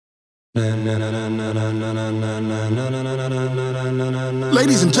Ladies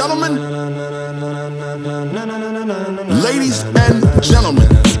and gentlemen, ladies and gentlemen,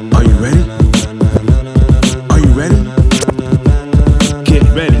 are you ready? Are you ready? Get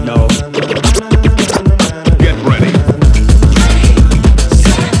ready, no. Get ready.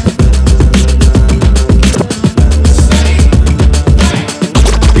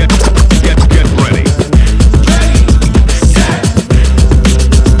 Get ready.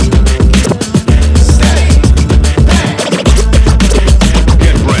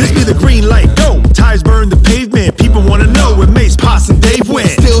 This be the green light, go. Tires burn the pavement. People wanna know where Mace, Poss, and Dave went.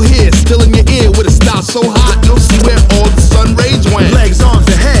 Still here, still in your ear with a style so hot, you'll see where all the sun rays went. Legs, arms,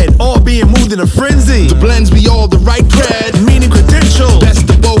 and head, all being moved in a frenzy. The blends be all the right cred, Meaning credentials. best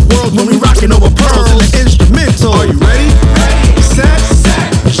of both worlds When we rockin' over pearls in the instrumental. Are you ready? Set.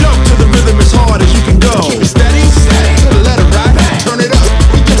 Jump to the rhythm as hard as you can go. Keep it steady, to the letter right, turn it up,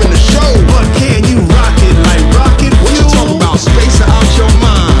 we giving a show. But can you rock it like rocket What you fuel? talking about, space or out your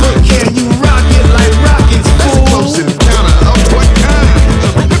mind? But can you rock it like rockets, That's fool? close to the counter of what kind?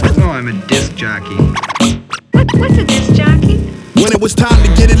 Oh, I'm a disc jockey. What's a disc jockey? When it was time to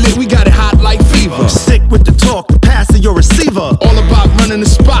get it lit, we got it hot like fever. Sick with the talk, the pass to your receiver. All about running the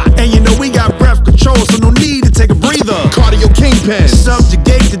spot, And you know we got breath control, so no need to take a breather. cardio kingpin.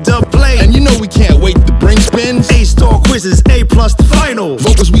 Subjugate the dub play. And you know we can't wait to bring spins. A-star quizzes, A+ the final.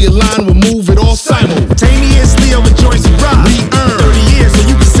 Vocals we align, we'll move it all Simultaneously over joints and rock. We earn 30 years, so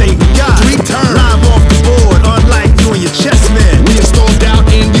you can say we got 3 turns. live off the board, unlike you and your chess men. We installed out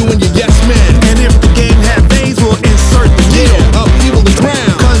in you and your yes men. And if the game had veins, we'll insert the needle. Yeah, upheaval the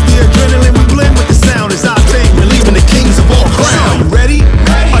ground. Cause the adrenaline we blend with the sound is our thing. We're leaving the kings of all Crown. crown. Are you ready?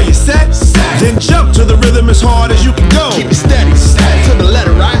 Are you set? Then jump to the rhythm as hard as you can go. Keep it steady, to the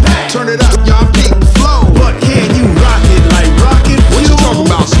letter right. Turn it up, y'all peak the flow. But can you rock it like rocket What you fuel? talking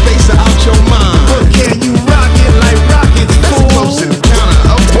about, space or out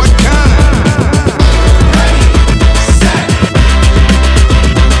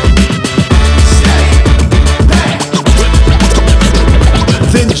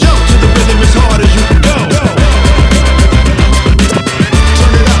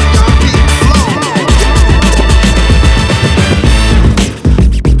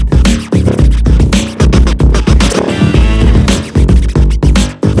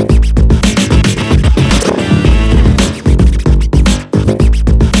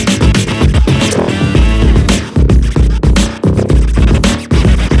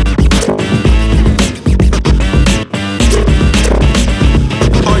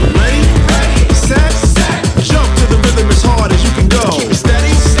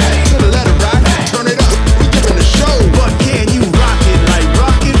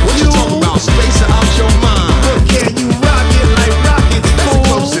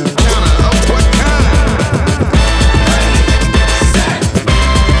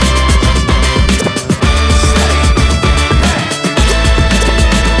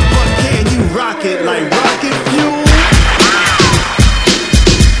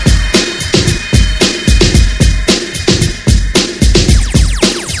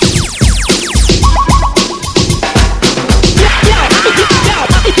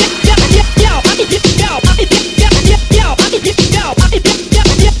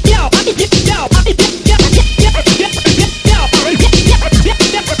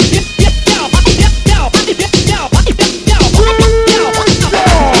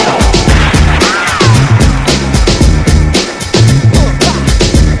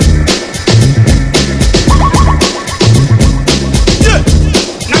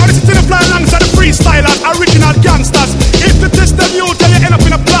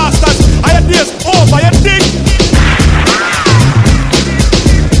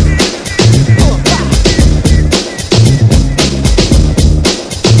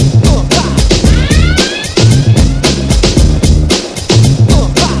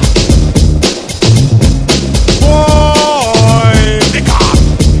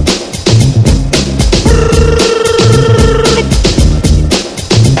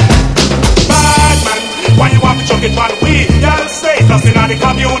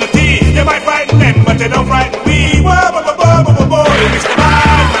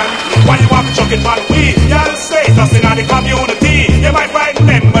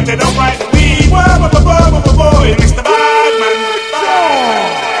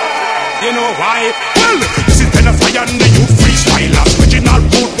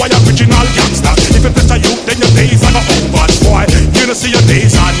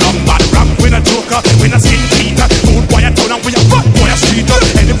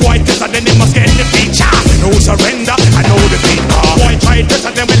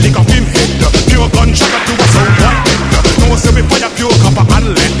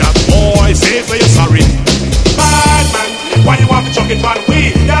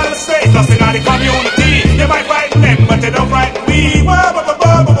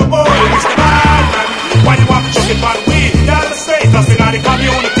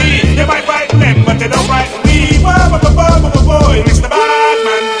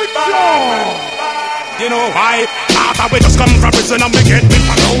and I'm get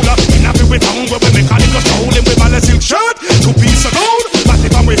with a roller. In a with town where we make a little strolling with my silk shirt, 2 pieces of gold. But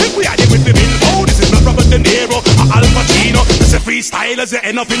if I'm with him, we are here with the billboard. This is not Robert De Niro or Al Pacino. This is freestylers, you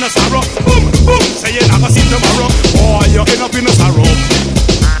end up in a sorrow. Boom, boom, say you never see tomorrow. Boy, you end up in a sorrow.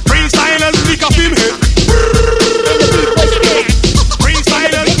 Freestylers, pick up him head.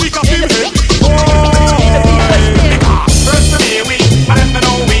 Freestylers, pick up him head. First to me, we, and then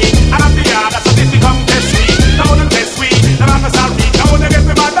know we. And I'm the other, so this become test we. Now them test we, the man was sorry. Now they get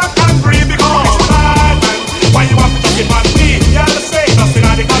me mad that can't breathe because it's bad, man. Why you want to talk it, man? We, you're the same, nothing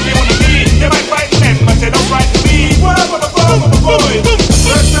I can't be one of me. They might fight them, but they don't fight me.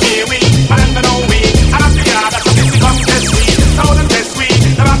 First to me, we, and then know we. And I'm the other, so this become test we. Now them test we,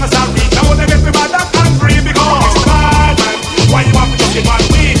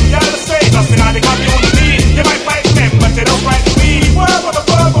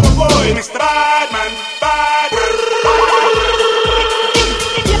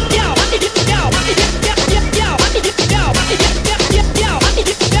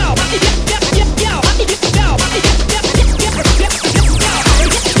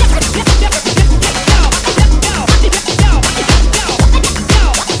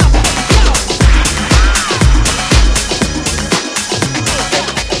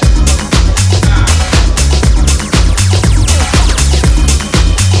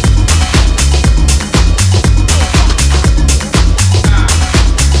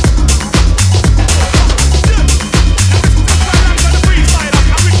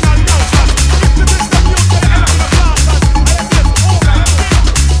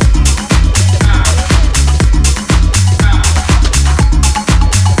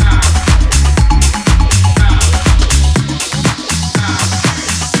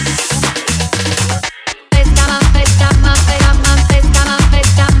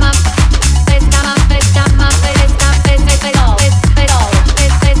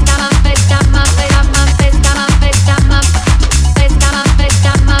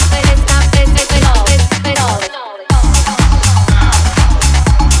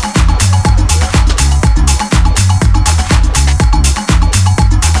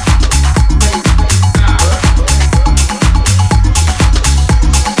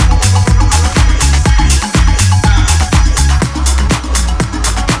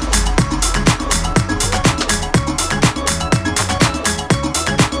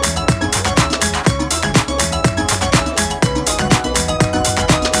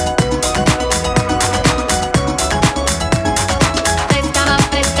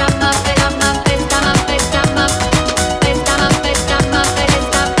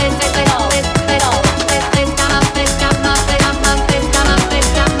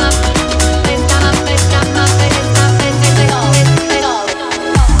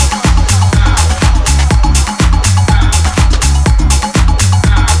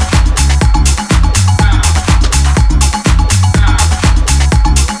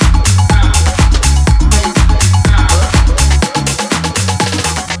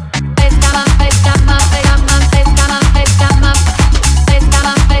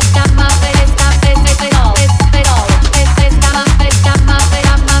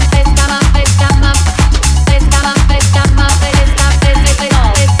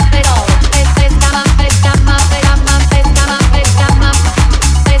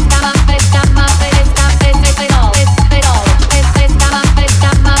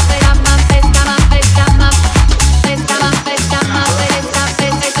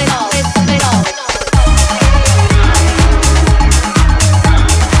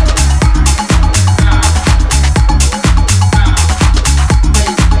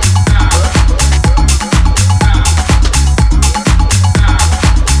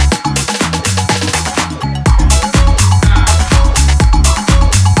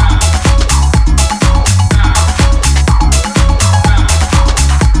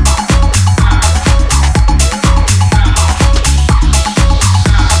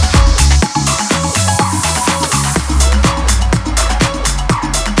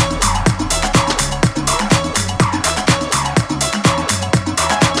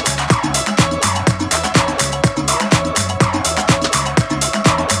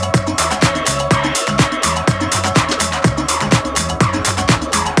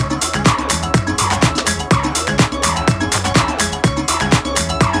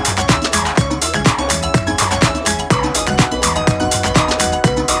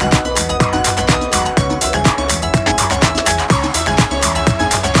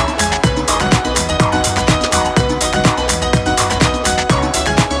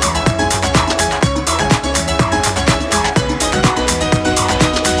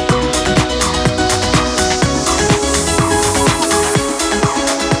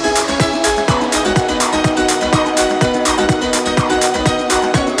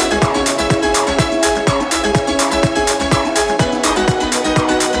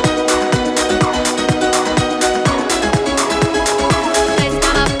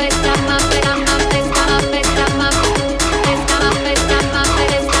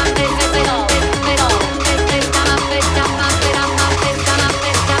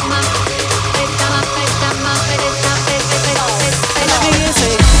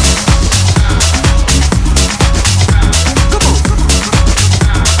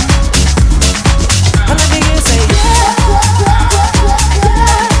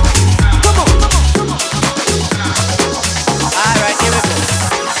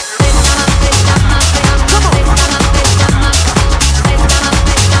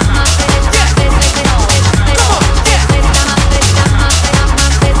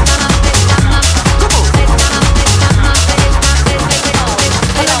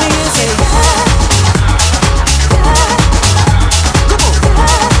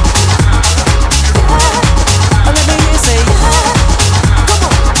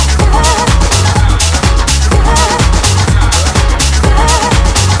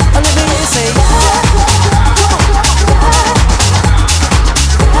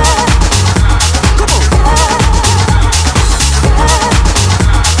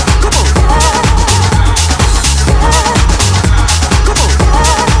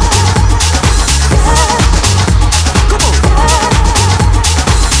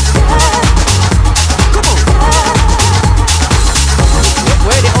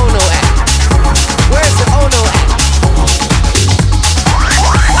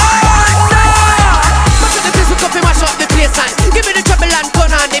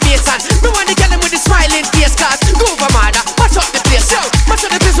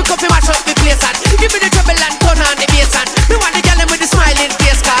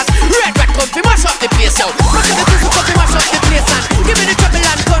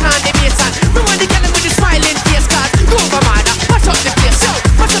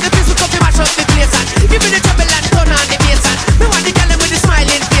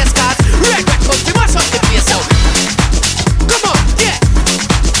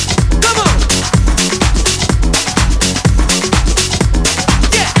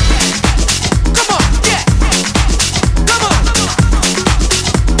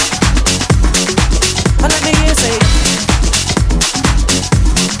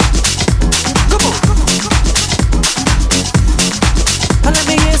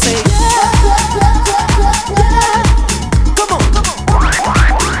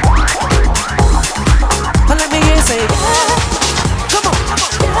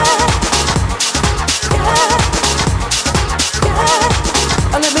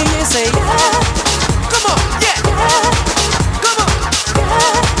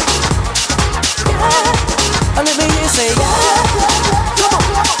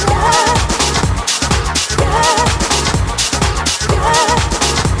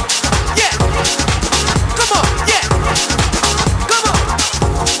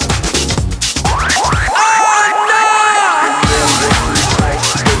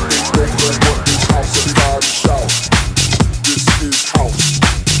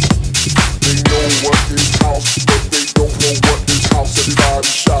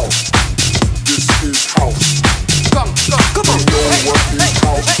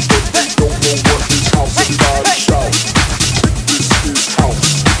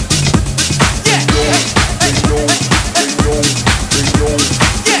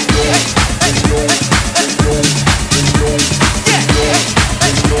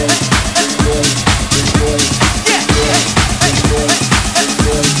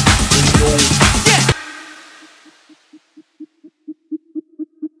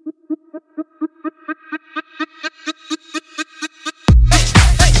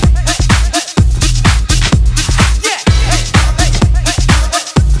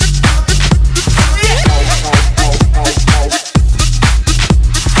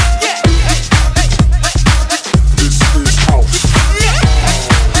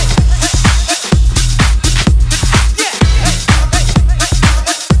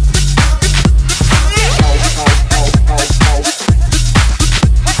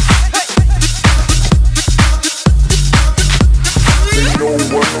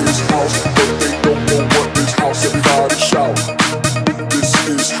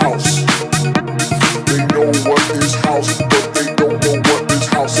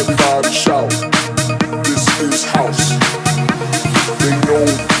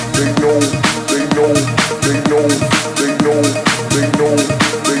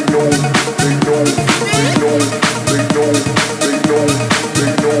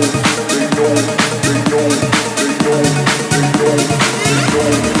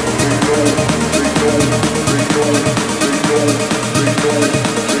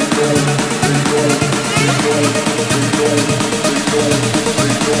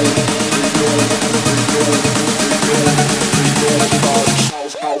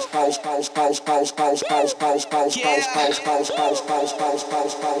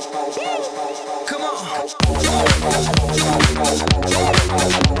 Come on.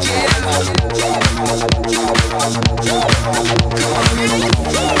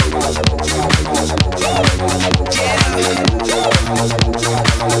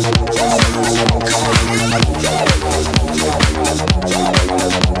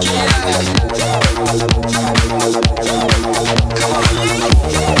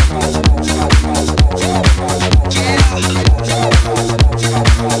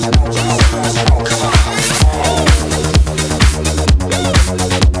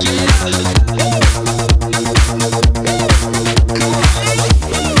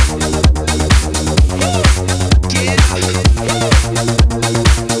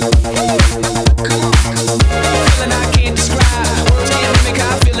 Feeling I can't describe, words can't mimic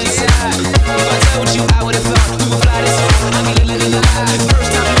how I feel inside.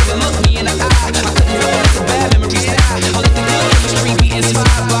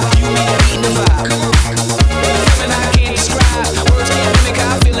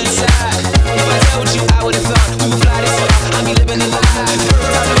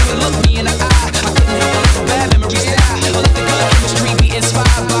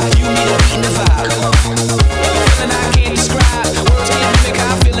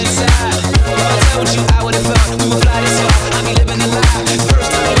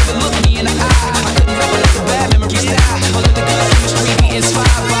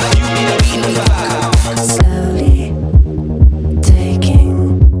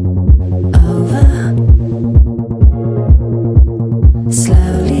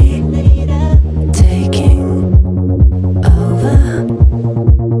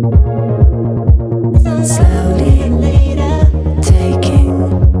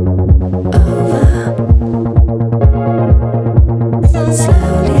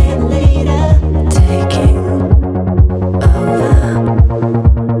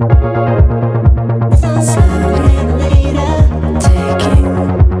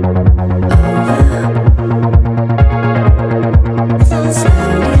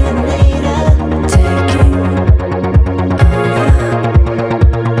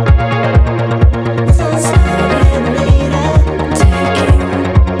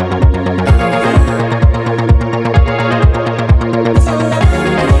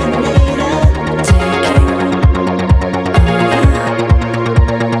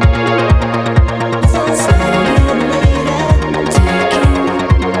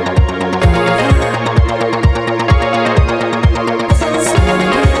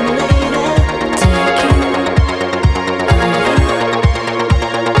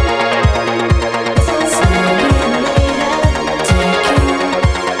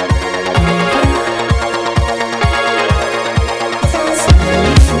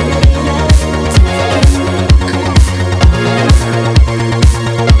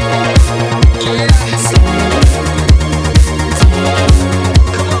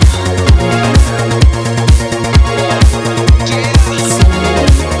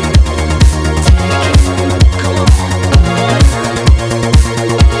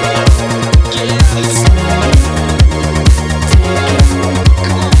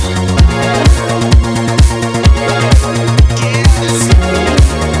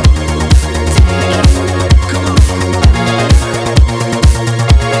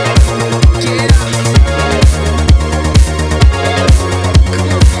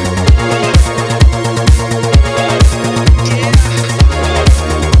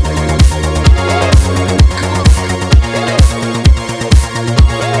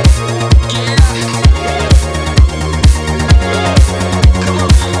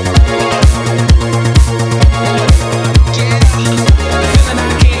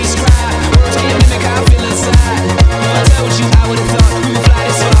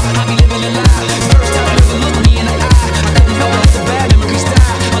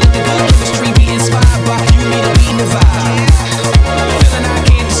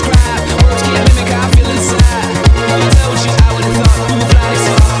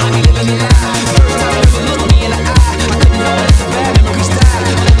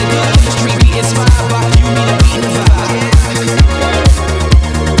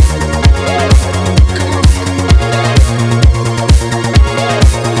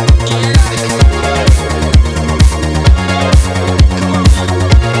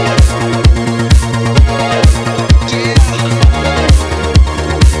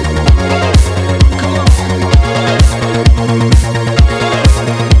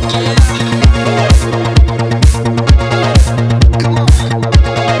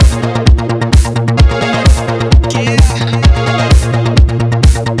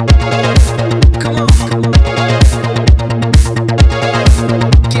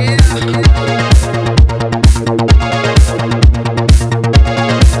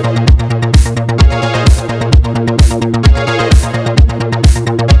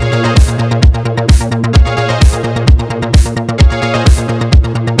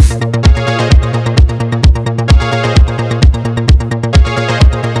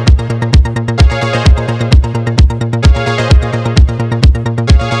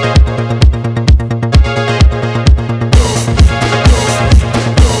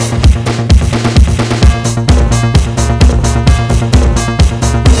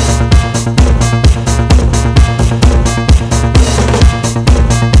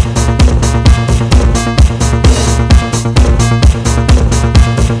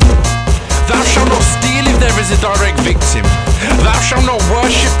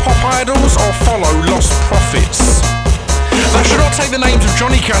 idols or follow lost prophets. Thou shalt not take the names of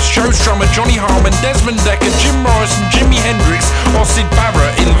Johnny Cash, Joe Strummer, Johnny Harmon, Desmond Decker, Jim Morrison, Jimi Hendrix or Syd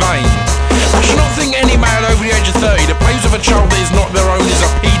Barrett in vain. Thou shalt not think any man over the age of 30 that plays with a child that is not their own is a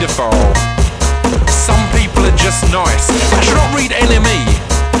paedophile. Some people are just nice. Thou shalt not read NME.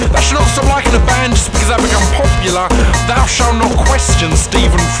 Thou shalt not stop liking a band just because they become popular. Thou shalt not question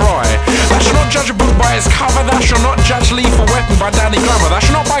Stephen Fry. Thou shalt not judge a book by its cover. Thou shalt not judge Lethal Weapon by Danny Glover. Thou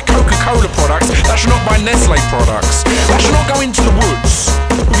shalt not buy Coca-Cola products. Thou shalt not buy Nestle products. Thou shalt not go into the woods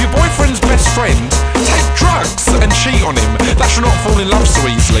with your boyfriend's best friend, take drugs and cheat on him. Thou shalt not fall in love so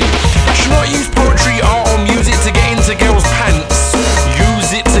easily. Thou shalt not use poetry, art or music to get into girls' pants.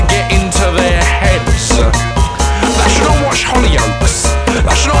 Use it to get into their heads. Thou shalt not watch Hollyoaks.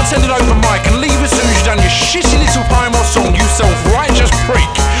 Thou shalt not attend an open mic and leave as soon as you've done your shitty little poem or song, you self-righteous prick.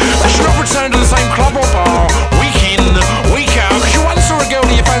 Thou shalt not return to the same club or bar, week in, week out, cause you once saw a girl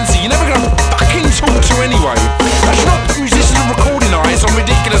that you fancy, you're never gonna fucking talk to anyway. Thou shalt not put musicians and recording artists on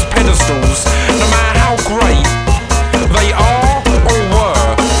ridiculous pedestals, no matter how great they are or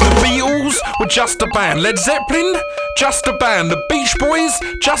were. The Beatles were just a band. Led Zeppelin, just a band. The Beach Boys,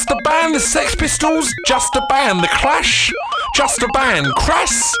 just a band. The Sex Pistols, just a band. The Clash, just a band.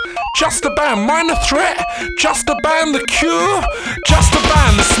 Crass, just a band. Minor Threat, just a band. The Cure, just a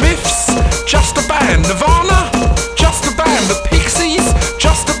band. The Smiths, just a band. Nirvana, just a band. The Pixies,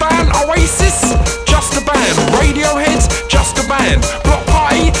 just a band. Oasis, just a band. Radiohead, just a band. Block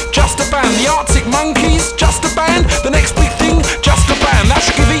Party, just a band. The Arctic Monkeys, just a band. The next big thing, just a band. That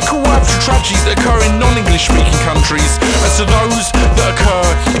should give equal worth to tragedies that occur in non-English speaking countries as to those that occur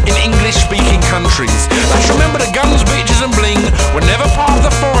in English speaking countries. Let's remember that guns, bitches and bling were never part of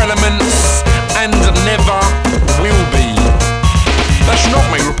the four elements and never will be. That should not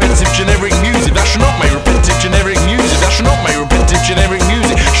make repetitive generic music. That should not make repetitive generic music. That should not make repetitive generic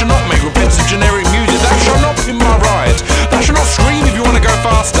music. Should not make repetitive generic music. That shall not pin my ride. That should not scream if you want to go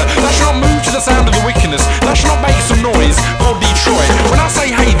faster. That should not move to the sound of the wickedness. That should not make some noise called Detroit. When I say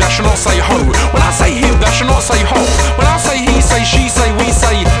hey, that should not say ho. When I say hip, that should not say hop. When I say he, say she, say we,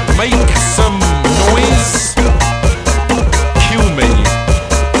 say make some noise. Kill me.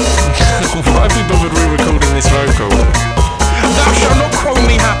 Why have we bothered re-recording this vocal? Thou shalt not quote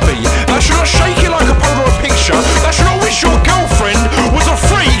me happy. Thou shalt not shake it like a Polaroid picture. Thou shalt not wish your girlfriend was a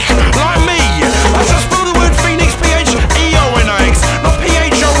freak like me. Thou shalt spell the word Phoenix P-H-E-O-N-I-X, not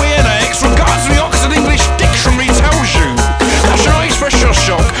P-H-O-E-N-I-X, regardless of the Oxford English Dictionary tells you. Thou shalt not express your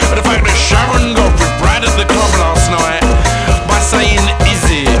shock at the fact that Sharon got with Brad at the club last night by saying, is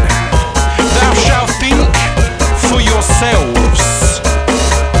it? Thou shalt think for yourselves.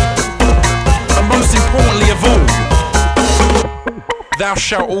 And most importantly of all, thou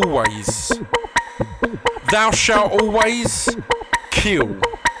shalt always kill.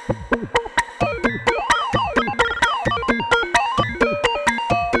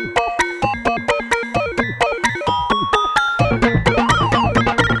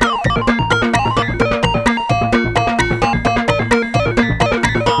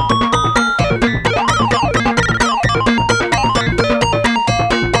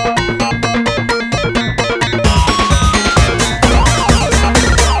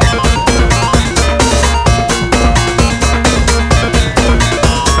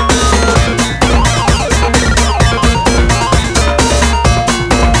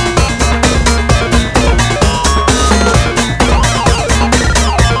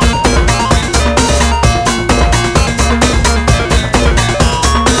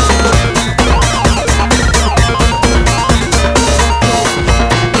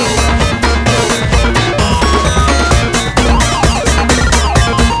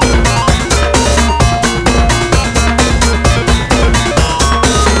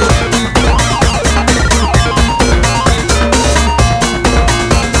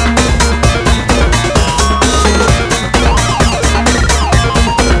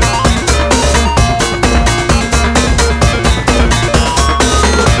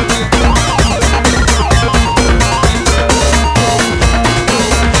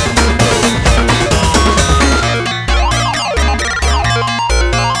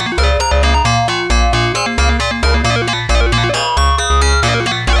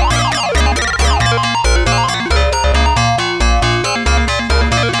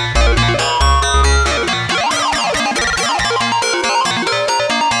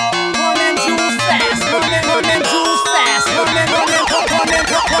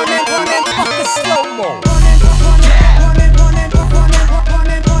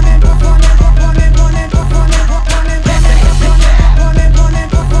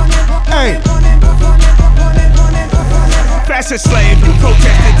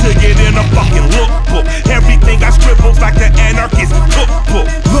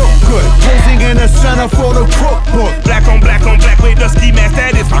 center for the cookbook. Black on black with the ski mask,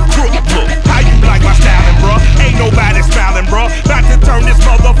 that is my crook look. How you like my styling, bruh? Ain't nobody smiling, bruh. About to turn this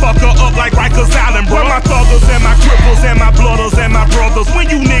motherfucker up like Rikers Island, bruh. My thuggers and my cripples and my blooders and my brothers. When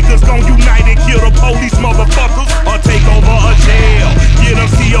you niggas gon' unite and kill the police motherfuckers, or take over a jail, get them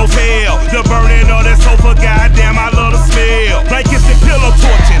CO's hell. The burning of that sofa, goddamn, I love the smell. Blankets and pillow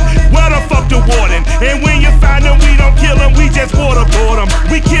torching, where the fuck the warden? And when you find them, we don't kill them, we just waterboard them.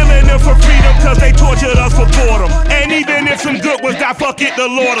 We killing them for freedom, cause they tortured us for boredom. And even if some good ones die, fuck it, the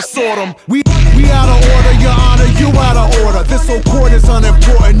Lord'll sort them. We out of order, your honor, you out of order. This whole court is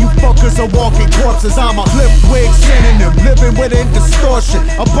unimportant, you fuckers are walking corpses. I'm a clip wig synonym, living within distortion.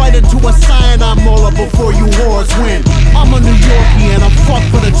 I bite into a cyanide molar before you whores win. I'm a New Yorkie and I'm fucked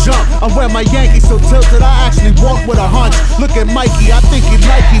for the jump. I wear my Yankees so tilted, I actually walk with a hunch. Look at Mikey, I think he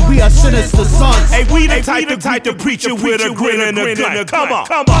like you, we are sinister sons. Hey, we the type to preach you with a grin and a gun. Come on.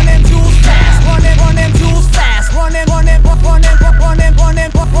 Running too fast, running too fast, running too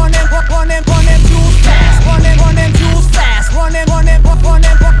fast, running too fast,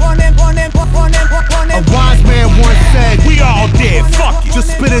 A wise man once said, we all dead, fuck it.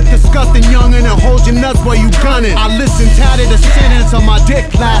 just spit it disgusting youngin' and hold your nuts while you gunning. I listened tatted the sentence on my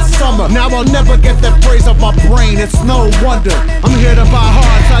dick last summer. Now I'll never get that phrase off my brain, it's no wonder. I'm here to buy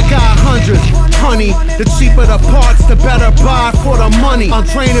hearts, I got hundreds. Honey, the cheaper the parts, the better buy for the money. I'm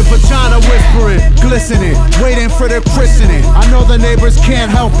training vagina whispering, glistening, waiting for the christening. I know the neighbors can't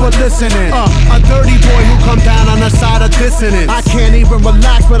help but listening. A dirty boy who come down on the side of dissonance. I can't even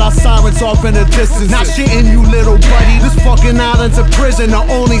relax without sirens off in the distance. Not shitting you, little buddy. This fucking island's a prison. The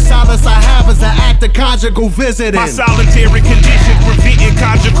only solace I have is the act of conjugal visiting. My solitary conditions preventing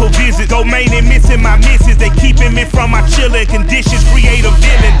conjugal visits. Domaining missing my misses, they keeping me from my chilling conditions. Create a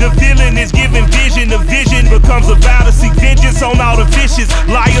villain. The villain is giving vision. The vision becomes a vow to seek vengeance on all the vicious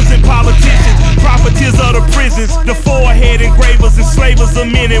liars and politicians, profiteers of the prisons, the forehead engravers, enslavers of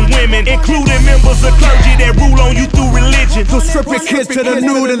men and women, including members of clergy that rule on you through religion. So strip your kids to the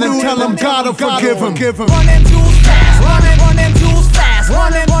nude and then tell them God will forgive them. running too fast, running too fast,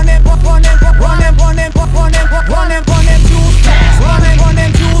 running too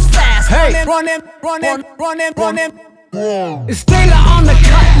fast, Hey. running. It's Taylor on the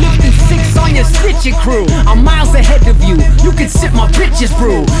cut, lifting 6 on your stitching crew. I'm miles ahead of you, you can sip my bitches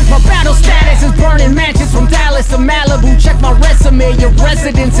brew. My battle status is burning mansions from Dallas to Malibu. Check my resume, your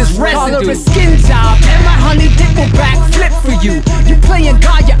residence is residue. Call her a skin job, and my honey dick will backflip for you. You playing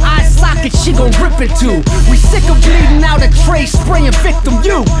God, your eye socket, she gon' rip it too. We sick of bleeding out a tray, spraying victim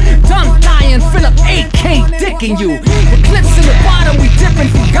you. Done dying, Philip AK dicking you. Eclipse in the bottom, we dipping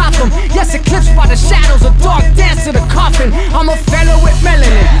from Gotham. Yes, eclipsed by the shadows, a dark dance to the coffin. I'm a fellow with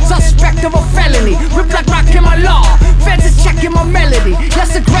melanin, suspect of a felony. Rip like rock in my law, feds is checking my melody.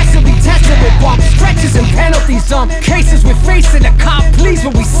 Yes, aggressively tested with bumps, stretches and penalties. Cases we're facing, a cop please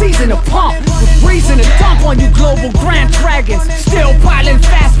when we season a pump. With reason to dump on you global grand dragons. Still piling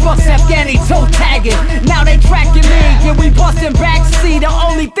fast bucks, Afghani toe tagging. Now they tracking me, yeah we busting backseat. The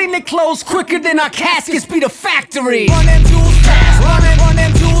only thing that close quicker than our caskets be the factory. Running too fast,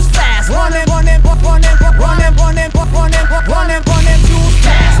 running too fast, running